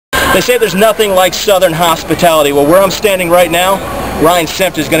They say there's nothing like Southern hospitality. Well, where I'm standing right now, Ryan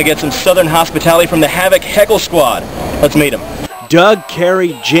Senft is going to get some Southern hospitality from the Havoc Heckle squad. Let's meet him. Doug,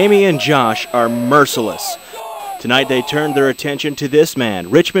 Carey, Jamie, and Josh are merciless. Tonight they turned their attention to this man,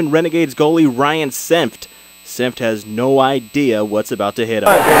 Richmond Renegades goalie Ryan Senft. Senft has no idea what's about to hit him.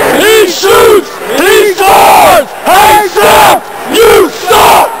 He shoots! He scores! Hey, Senft! You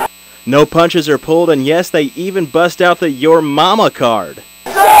suck! No punches are pulled, and yes, they even bust out the Your Mama card.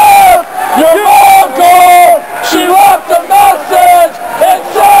 Senft! Your mom called! She left a message and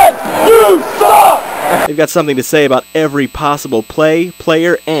said, you suck! They've got something to say about every possible play,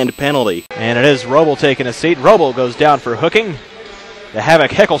 player, and penalty. And it is Roble taking a seat. Roble goes down for hooking. The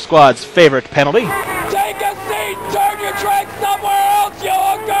Havoc Heckle squad's favorite penalty. Take a seat! Turn your track somewhere else, you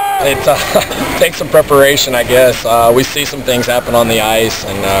hooker! It takes some preparation, I guess. We see some things happen on the ice,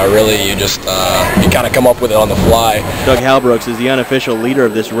 and really you just you kind of come up with it on the fly. Doug Halbrooks is the unofficial leader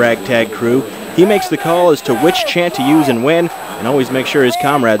of this ragtag crew. He makes the call as to which chant to use and when, and always makes sure his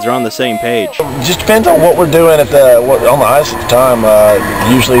comrades are on the same page. It just depends on what we're doing on the ice at the time.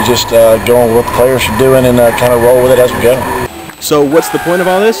 Usually just go on what the players are doing and kind of roll with it as we go. So what's the point of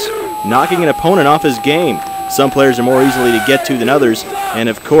all this? Knocking an opponent off his game. Some players are more easily to get to than others, and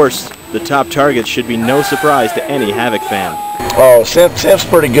of course, the top targets should be no surprise to any Havoc fan. Oh, Senft's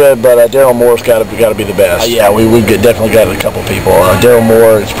pretty good, but Daryl Moore's got to be the best. Yeah, we've definitely got a couple people. Daryl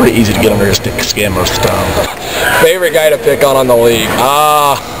Moore, it's pretty easy to get under his skin most of the time. Favorite guy to pick on the league?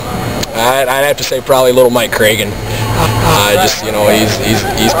 I'd have to say probably little Mike Cragen.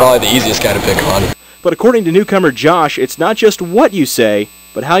 He's probably the easiest guy to pick on. But according to newcomer Josh, it's not just what you say,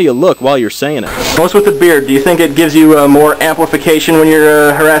 but how you look while you're saying it. What's with the beard? Do you think it gives you more amplification when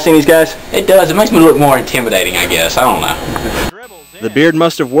you're harassing these guys? It does. It makes me look more intimidating, I guess. I don't know. The beard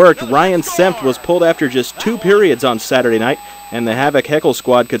must have worked. Ryan Senft was pulled after just 2 periods on Saturday night, and the Havoc Heckle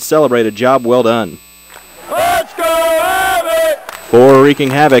squad could celebrate a job well done. Let's go Havoc! For Wreaking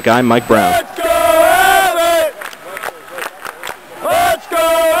Havoc, I'm Mike Brown.